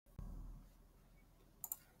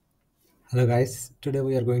Hello guys, today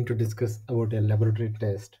we are going to discuss about a laboratory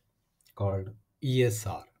test called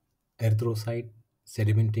ESR, Erythrocyte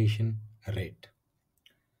Sedimentation Rate.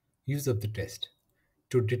 Use of the test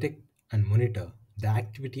to detect and monitor the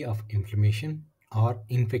activity of inflammation or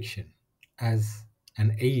infection as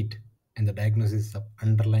an aid in the diagnosis of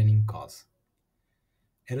underlying cause.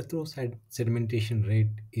 Erythrocyte sedimentation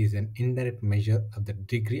rate is an indirect measure of the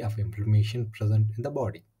degree of inflammation present in the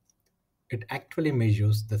body. It actually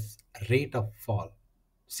measures the rate of fall,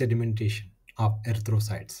 sedimentation of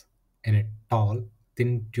erythrocytes in a tall,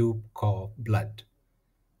 thin tube of blood.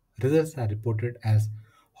 Results are reported as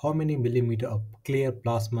how many millimeters of clear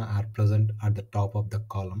plasma are present at the top of the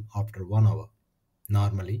column after 1 hour.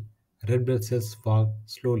 Normally, red blood cells fall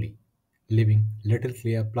slowly, leaving little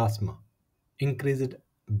clear plasma. Increased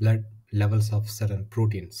blood levels of certain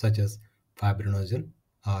proteins such as fibrinogen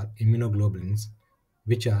or immunoglobulins,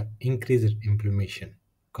 which are increased inflammation,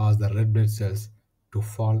 cause the red blood cells to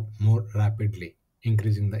fall more rapidly,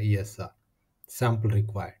 increasing the ESR. Sample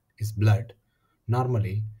required is blood.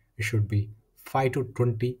 Normally, it should be 5 to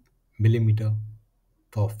 20 millimeter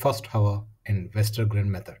for first hour in Westergren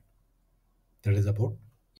method. That is about